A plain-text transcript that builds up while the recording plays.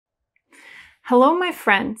Hello, my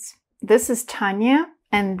friends. This is Tanya,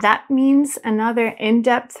 and that means another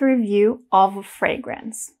in-depth review of a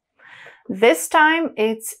fragrance. This time,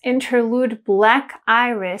 it's Interlude Black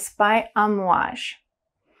Iris by Amouage.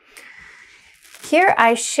 Here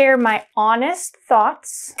I share my honest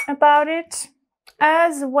thoughts about it,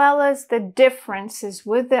 as well as the differences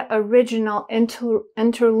with the original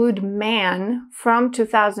Interlude Man from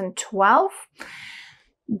 2012.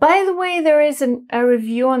 By the way, there is a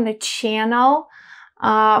review on the channel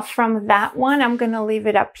from that one. I'm going to leave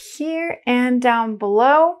it up here and down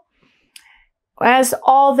below. As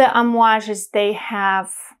all the Amouages, they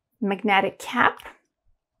have magnetic cap.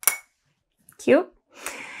 Cute.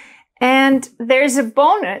 And there's a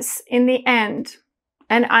bonus in the end,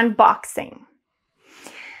 an unboxing.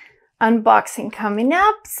 Unboxing coming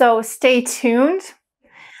up, so stay tuned.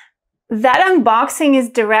 That unboxing is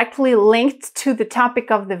directly linked to the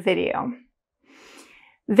topic of the video.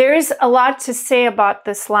 There's a lot to say about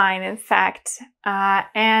this line, in fact,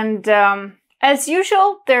 as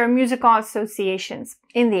usual, there are musical associations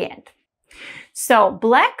in the end. So,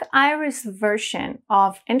 Black Iris version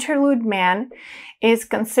of Interlude Man is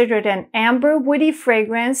considered an amber woody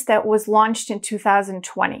fragrance that was launched in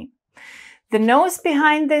 2020. The nose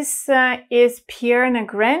behind this is Pierre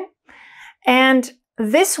Nagrin, and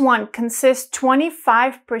this one consists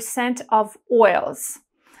 25% of oils.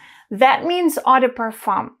 That means eau de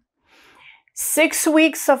parfum. 6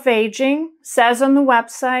 weeks of aging, says on the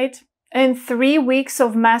website, and 3 weeks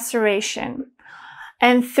of maceration,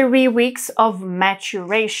 and 3 weeks of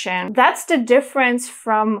maturation. That's the difference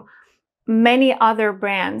from many other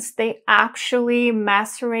brands. They actually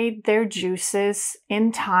macerate their juices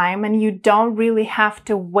in time, and you don't really have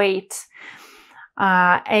to wait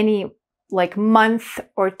any like month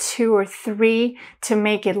or 2 or 3 to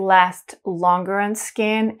make it last longer on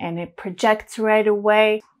skin, and it projects right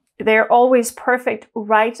away. They're always perfect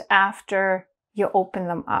right after you open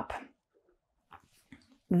them up.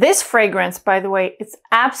 This fragrance, by the way, it's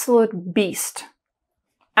absolute beast.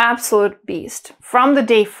 Absolute beast from the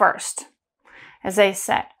day first, as I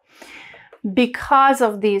said, because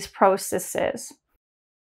of these processes.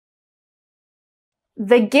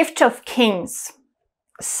 The Gift of Kings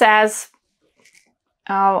says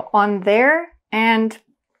on there, and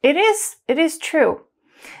it is true.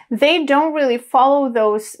 They don't really follow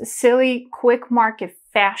those silly quick market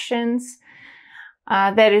fashions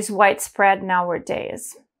that is widespread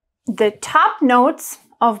nowadays. The top notes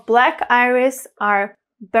of Black Iris are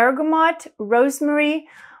bergamot, rosemary,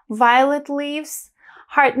 violet leaves.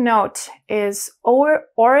 Heart note is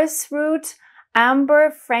orris root,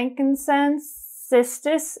 amber, frankincense,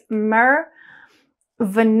 cistus, myrrh,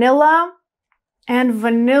 vanilla. And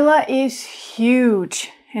vanilla is huge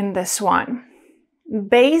in this one.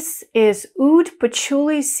 Base is oud,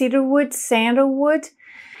 patchouli, cedarwood, sandalwood.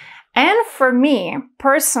 And for me,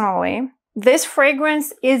 personally, this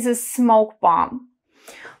fragrance is a smoke bomb.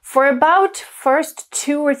 For about first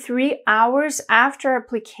 2 or 3 hours after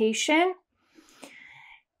application,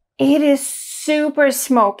 it is super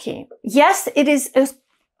smoky. Yes, it is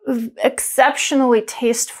exceptionally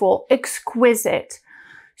tasteful, exquisite,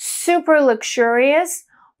 super luxurious,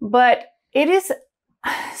 but it is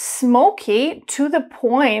smoky to the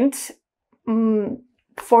point,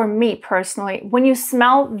 for me personally, when you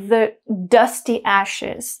smell the dusty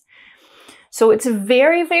ashes. So it's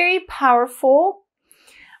very, very powerful,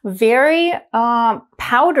 very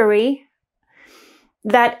powdery.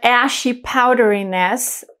 That ashy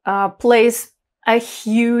powderiness plays a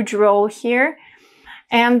huge role here.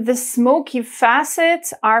 And the smoky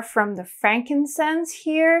facets are from the frankincense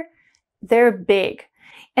here. They're big.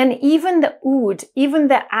 And even the oud, even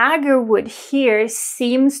the agarwood here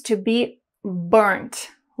seems to be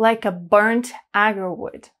burnt, like a burnt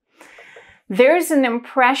agarwood. There's an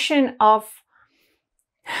impression of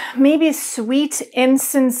maybe sweet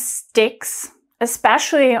incense sticks,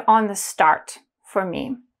 especially on the start for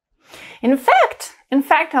me. In fact,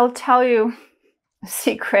 I'll tell you a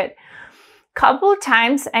secret. Couple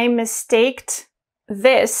times I mistaked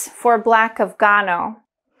this for Black Afgano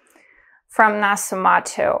from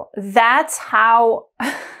Nassomatto. That's how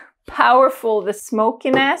powerful the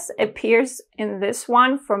smokiness appears in this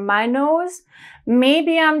one for my nose.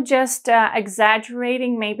 Maybe I'm just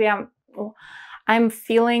exaggerating. Maybe I'm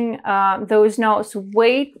feeling those notes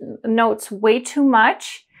way too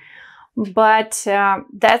much. But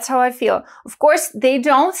that's how I feel. Of course, they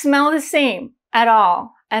don't smell the same at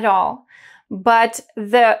all. But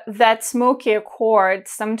that smoky accord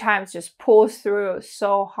sometimes just pulls through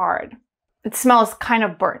so hard. It smells kind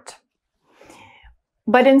of burnt.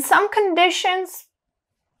 But in some conditions,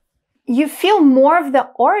 you feel more of the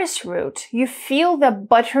orris root. You feel the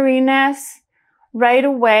butteriness right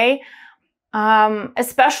away,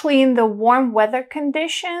 especially in the warm weather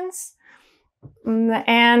conditions.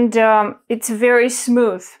 And it's very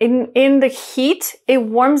smooth. In the heat, it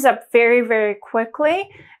warms up very, very quickly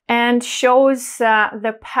and shows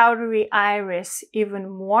the powdery iris even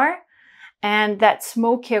more. And that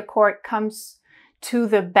smoky accord comes to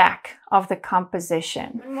the back of the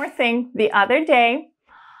composition. One more thing, the other day,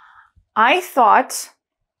 I thought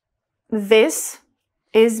this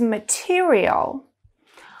is material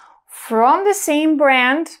from the same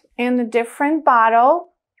brand in a different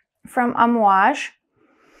bottle from Amouage.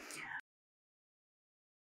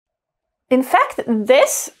 In fact,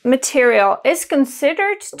 this material is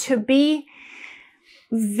considered to be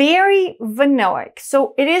very vanillic.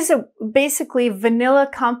 So it is a basically vanilla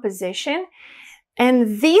composition,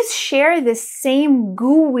 and these share the same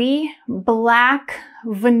gooey black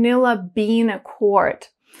vanilla bean accord.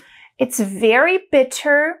 It's very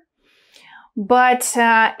bitter, but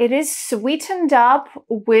it is sweetened up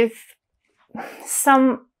with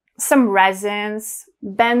some resins,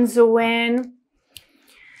 benzoin.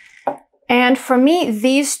 And for me,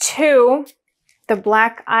 these two, the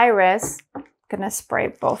black iris, I'm gonna spray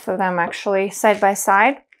both of them actually side by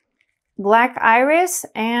side. Black iris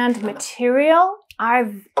and material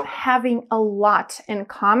are having a lot in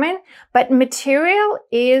common, but material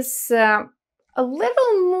is a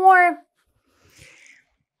little more,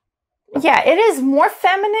 yeah, it is more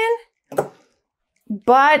feminine,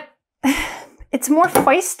 but it's more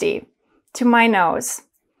feisty to my nose.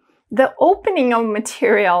 The opening of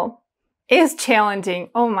material is challenging.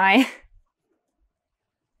 Oh my.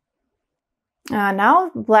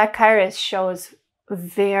 Now black iris shows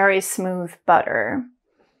very smooth butter.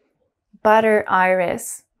 Butter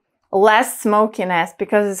iris. Less smokiness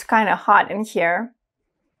because it's kind of hot in here.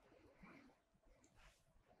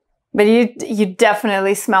 But you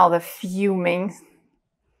definitely smell the fuming.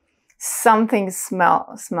 Something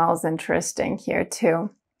smells interesting here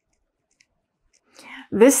too.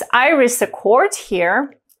 This iris accord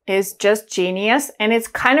here is just genius, and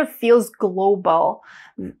it kind of feels global.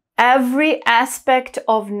 Every aspect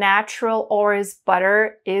of natural orris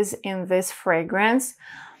butter is in this fragrance.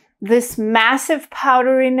 This massive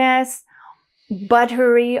powderiness,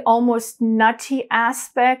 buttery, almost nutty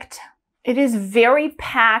aspect. It is very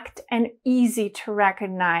packed and easy to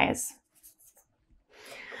recognize.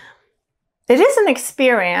 It is an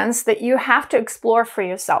experience that you have to explore for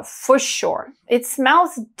yourself, for sure. It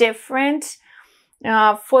smells different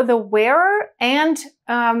for the wearer, and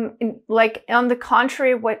like on the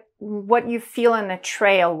contrary, what you feel in the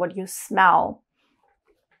trail, what you smell.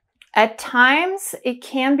 At times, it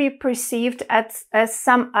can be perceived as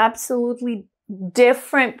some absolutely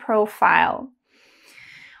different profile.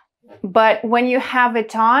 But when you have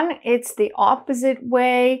it on, it's the opposite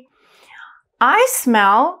way. I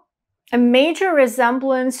smell a major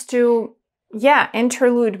resemblance to, yeah,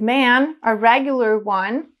 Interlude Man, a regular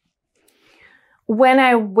one, when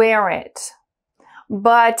I wear it.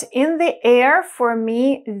 But in the air, for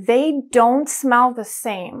me, they don't smell the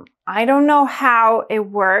same. I don't know how it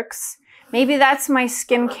works. Maybe that's my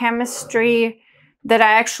skin chemistry, that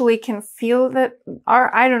I actually can feel that,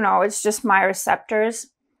 or I don't know, it's just my receptors.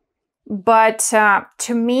 But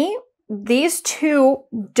to me, these two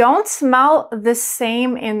don't smell the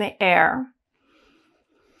same in the air.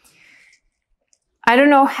 I don't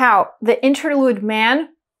know how. The Interlude Man,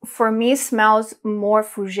 for me, smells more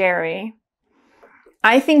fougere.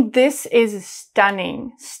 I think this is a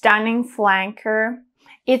stunning, stunning flanker.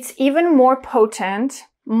 It's even more potent,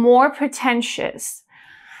 more pretentious.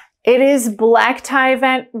 It is black tie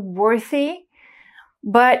event worthy,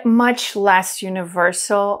 but much less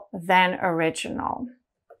universal than original.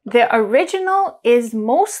 The original is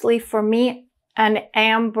mostly, for me, an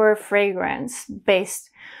amber fragrance based.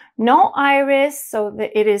 No iris, so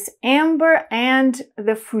it is amber, and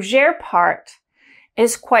the fougere part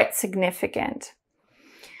is quite significant.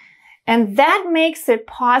 And that makes it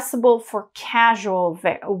possible for casual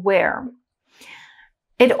wear.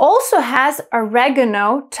 It also has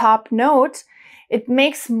oregano top note. It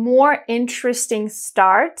makes more interesting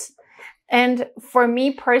start. And for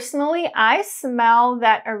me personally, I smell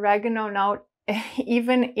that oregano note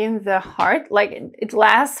even in the heart. Like it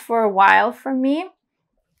lasts for a while for me.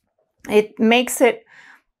 It makes it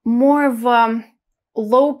more of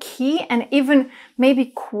low key and even maybe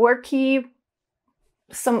quirky,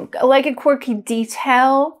 like a quirky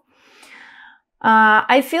detail.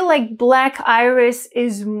 I feel like black iris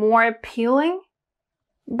is more appealing,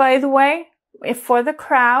 by the way, for the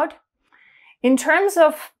crowd. In terms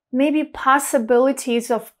of maybe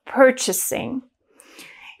possibilities of purchasing.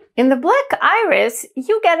 In the Black Iris,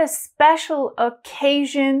 you get a special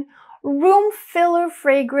occasion room filler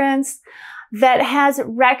fragrance that has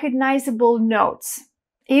recognizable notes.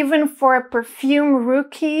 Even for a perfume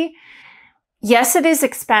rookie, yes, it is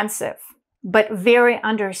expensive, but very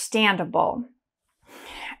understandable.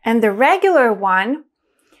 And the regular one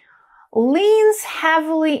leans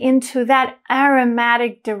heavily into that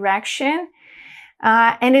aromatic direction,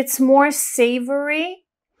 and it's more savory.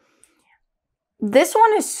 This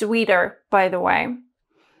one is sweeter, by the way.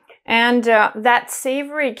 And that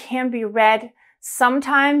savory can be read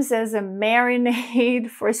sometimes as a marinade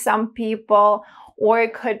for some people, or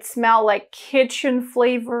it could smell like kitchen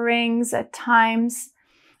flavorings at times,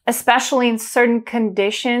 especially in certain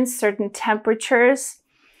conditions, certain temperatures.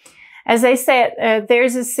 As I said,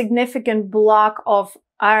 there's a significant block of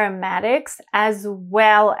aromatics as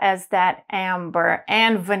well as that amber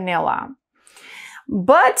and vanilla.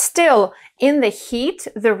 But still, in the heat,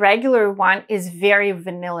 the regular one is very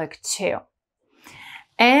vanillic too.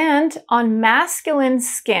 And on masculine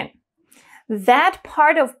skin, that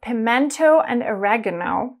part of pimento and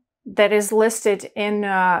oregano that is listed in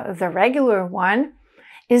the regular one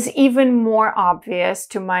is even more obvious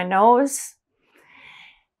to my nose.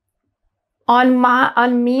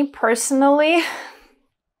 On me personally,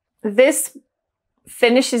 this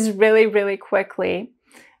finishes really, really quickly,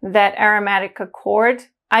 that aromatic accord.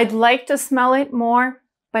 I'd like to smell it more,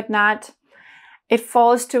 but not. It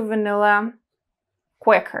falls to vanilla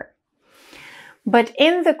quicker. But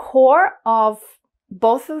in the core of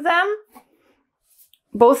both of them,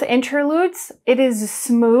 both interludes, it is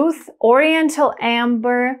smooth oriental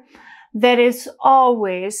amber that is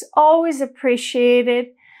always, always appreciated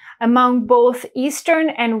among both Eastern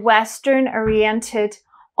and Western oriented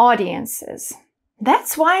audiences.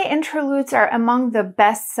 That's why interludes are among the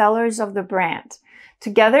best sellers of the brand,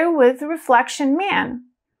 together with Reflection Man.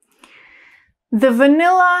 The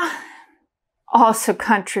vanilla also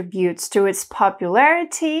contributes to its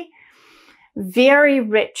popularity. Very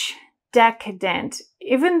rich, decadent,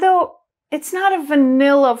 even though it's not a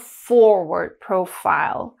vanilla forward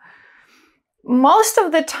profile. Most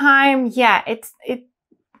of the time, yeah, it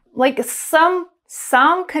like some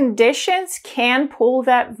conditions can pull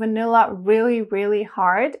that vanilla really, really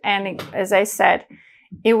hard. And as I said,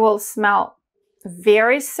 it will smell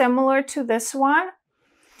very similar to this one,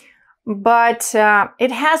 but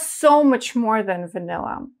it has so much more than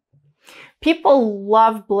vanilla. People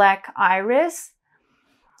love Black Iris,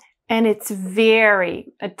 and it's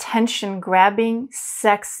very attention-grabbing,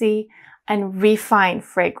 sexy, and refined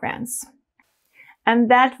fragrance.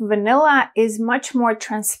 And that vanilla is much more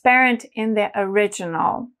transparent in the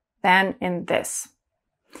original than in this.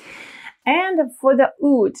 And for the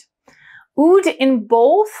oud. Oud in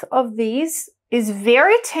both of these is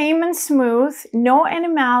very tame and smooth, no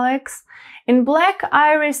animalics. In Black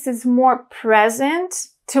Iris is more present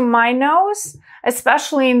to my nose,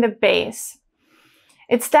 especially in the base.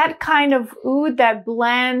 It's that kind of oud that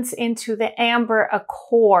blends into the amber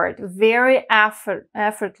accord very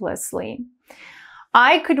effortlessly.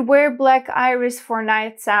 I could wear Black Iris for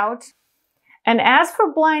nights out. And as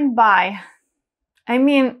for blind buy, I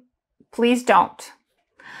mean, please don't.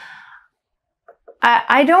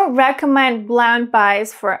 I don't recommend blind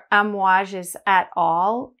buys for Amouages at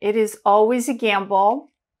all. It is always a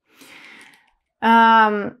gamble.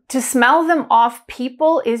 To smell them off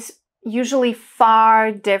people is usually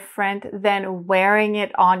far different than wearing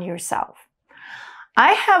it on yourself.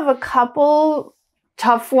 I have a couple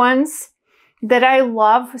tough ones that I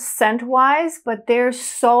love scent-wise, but they're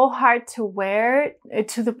so hard to wear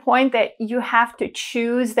to the point that you have to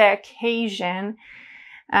choose the occasion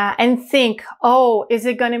and think, oh, is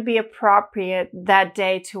it going to be appropriate that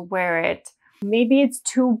day to wear it? Maybe it's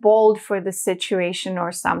too bold for the situation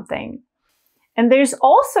or something. And there's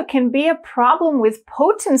also can be a problem with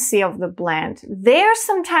potency of the blend. They're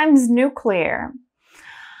sometimes nuclear.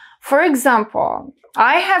 For example,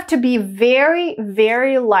 I have to be very,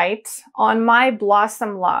 very light on my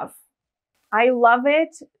Blossom Love. I love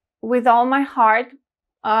it with all my heart.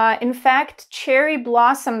 In fact, Cherry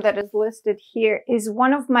Blossom that is listed here is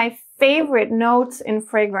one of my favorite notes in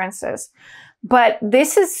fragrances. But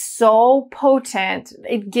this is so potent,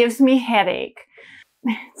 it gives me headache.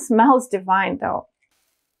 It smells divine though.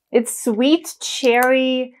 It's sweet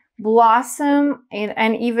cherry blossom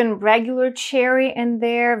and even regular cherry in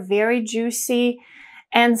there, very juicy,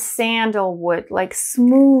 and sandalwood, like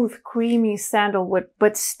smooth, creamy sandalwood,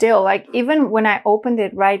 but still, like even when I opened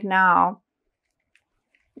it right now,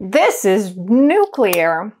 this is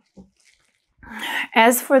nuclear.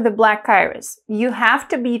 As for the black iris, you have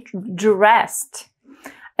to be dressed,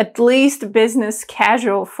 at least business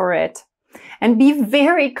casual for it, and be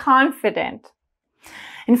very confident.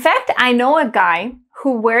 In fact, I know a guy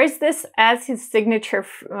who wears this as his signature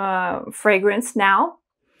fragrance now.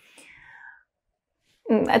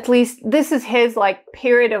 At least this is his like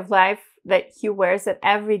period of life that he wears it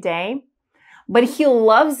every day, but he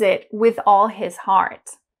loves it with all his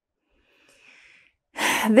heart.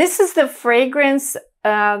 This is the fragrance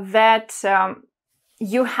that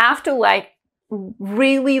you have to like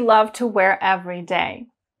really love to wear every day.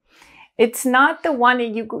 It's not the one that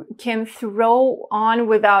you can throw on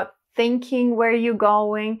without thinking where you're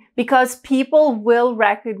going, because people will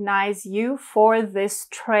recognize you for this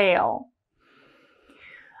trail.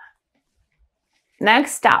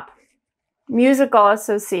 Next up, musical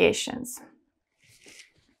associations.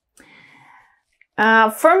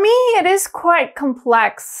 For me, it is quite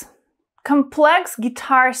complex. Complex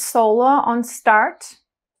guitar solo on start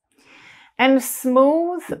and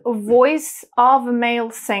smooth voice of a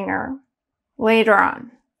male singer later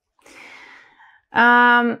on.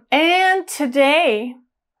 And today,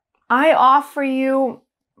 I offer you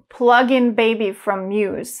Plug-in Baby from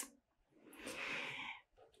Muse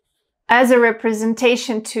as a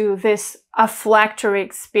representation to this olfactory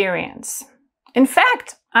experience. In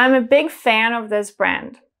fact, I'm a big fan of this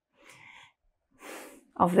brand.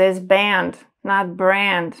 Of this band, not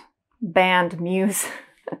brand. Band, Muse.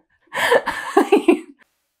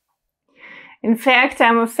 In fact,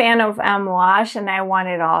 I'm a fan of Amouage and I want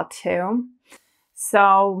it all too.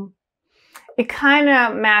 So it kind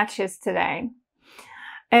of matches today.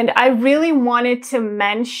 And I really wanted to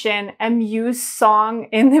mention a Muse song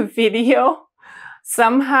in the video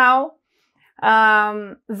somehow.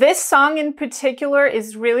 This song in particular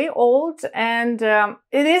is really old and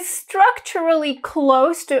it is structurally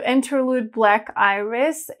close to Interlude Black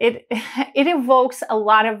Iris. It evokes a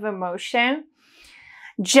lot of emotion,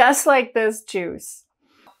 just like this juice.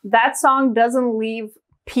 That song doesn't leave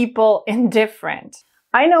people indifferent.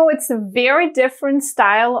 I know it's a very different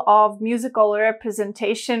style of musical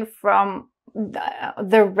representation from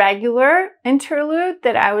the regular interlude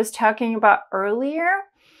that I was talking about earlier.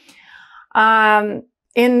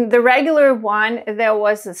 In the regular one, there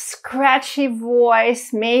was a scratchy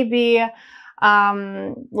voice, maybe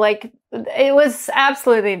like it was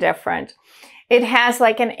absolutely different. It has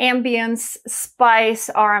like an ambience, spice,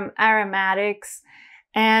 or aromatics,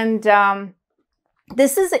 and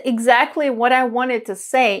this is exactly what I wanted to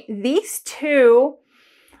say. These two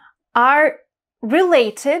are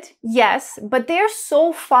related, yes, but they're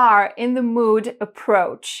so far in the mood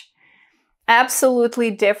approach. Absolutely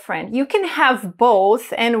different. You can have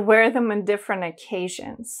both and wear them on different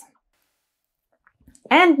occasions.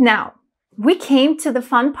 And now we came to the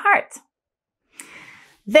fun part.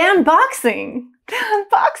 The unboxing. The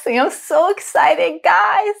unboxing. I'm so excited,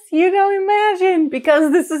 guys. You don't imagine,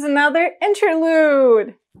 because this is another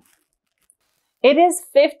interlude. It is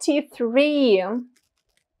 53.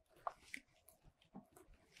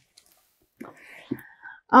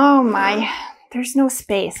 Oh my, there's no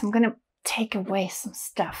space. I'm gonna take away some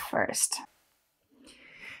stuff first.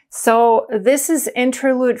 So this is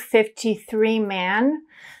Interlude 53 Man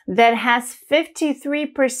that has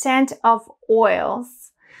 53% of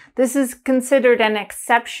oils. This is considered an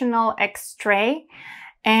exceptional extrait.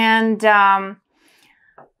 And I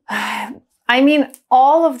mean,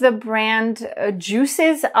 all of the brand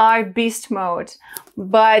juices are beast mode,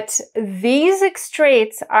 but these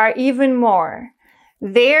extracts are even more.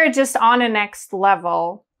 They're just on a next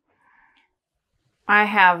level. I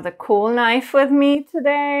have the cool knife with me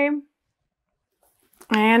today,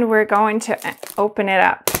 and we're going to open it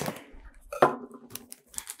up.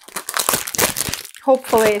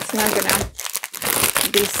 Hopefully it's not gonna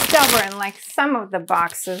be stubborn like some of the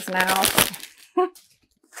boxes now.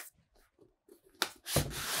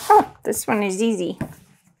 Oh, this one is easy.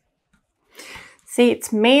 See,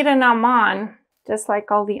 it's made in Oman, just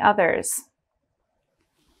like all the others.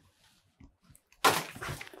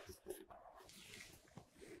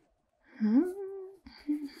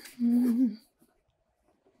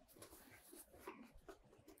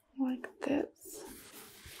 Like this.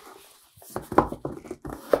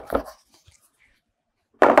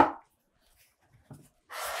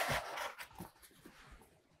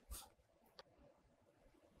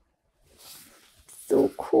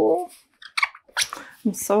 So cool.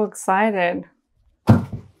 I'm so excited.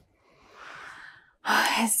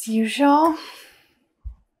 As usual,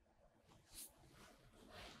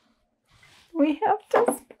 we have to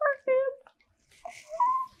start it.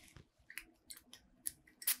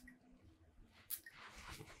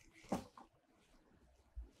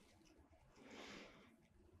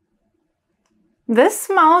 This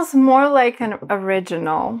smells more like an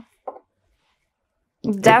original.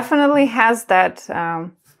 Definitely has that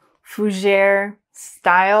fougere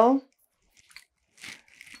style.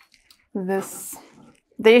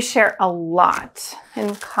 They share a lot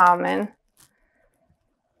in common.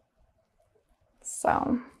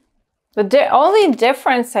 So the only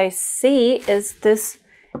difference I see is this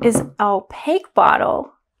is opaque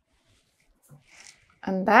bottle.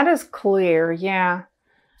 And that is clear, yeah.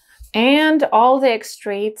 And all the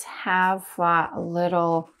extracts have a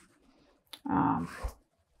little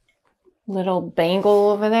bangle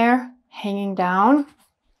over there hanging down.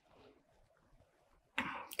 I'm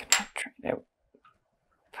gonna try to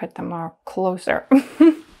put them more closer.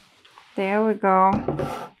 There we go.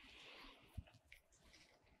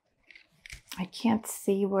 I can't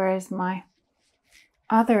see where is my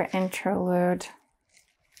other interlude.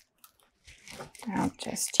 I'll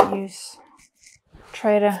just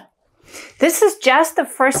this is just the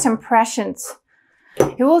first impressions.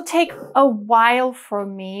 It will take a while for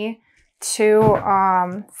me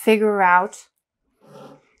to figure out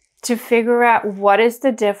what is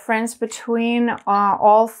the difference between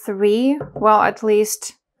all three. Well, at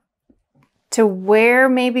least to wear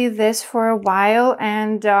maybe this for a while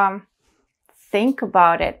and think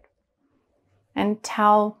about it and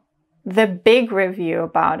tell the big review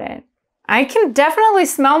about it. I can definitely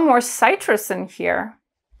smell more citrus in here.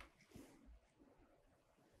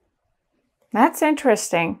 That's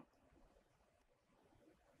interesting.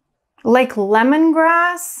 Like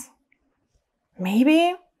lemongrass,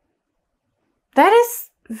 maybe. That is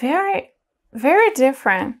very, very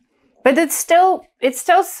different. But it still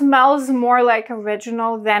smells more like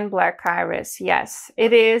original than black iris. Yes,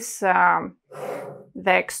 it is the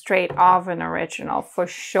extract of an original for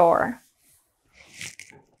sure.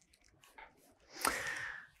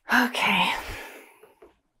 Okay.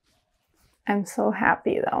 I'm so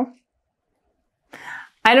happy though.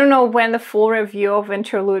 I don't know when the full review of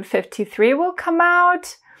Interlude 53 will come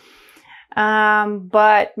out,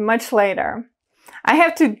 but much later. I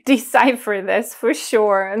have to decipher this for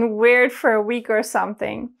sure and wear it for a week or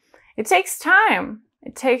something. It takes time.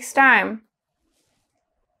 It takes time.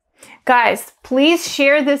 Guys, please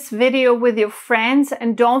share this video with your friends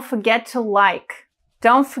and don't forget to like.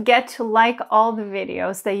 Don't forget to like all the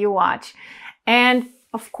videos that you watch. And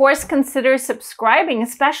of course, consider subscribing,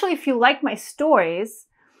 especially if you like my stories.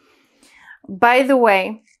 By the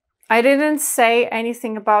way, I didn't say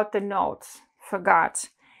anything about the notes. Forgot.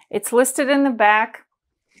 It's listed in the back.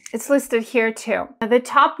 It's listed here too. The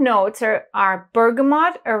top notes are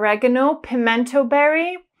bergamot, oregano, pimento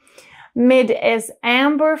berry. Mid is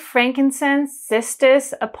amber, frankincense,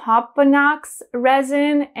 cistus, opoponax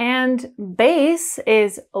resin, and base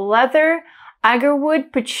is leather,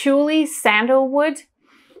 agarwood, patchouli, sandalwood.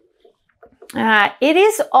 It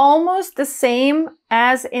is almost the same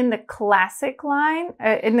as in the classic line,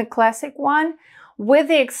 one, with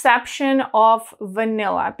the exception of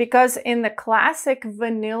vanilla, because in the classic,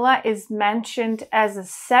 vanilla is mentioned as a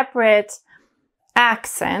separate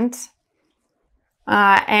accent,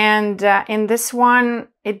 and in this one,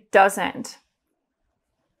 it doesn't.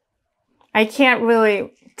 I can't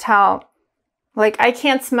really tell. Like, I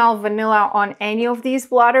can't smell vanilla on any of these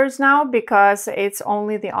blotters now because it's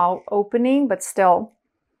only the opening, but still.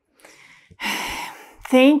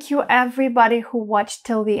 Thank you everybody who watched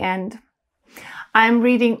till the end. I'm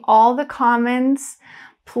reading all the comments.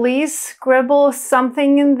 Please scribble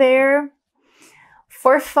something in there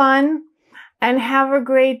for fun and have a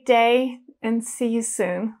great day and see you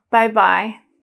soon. Bye-bye.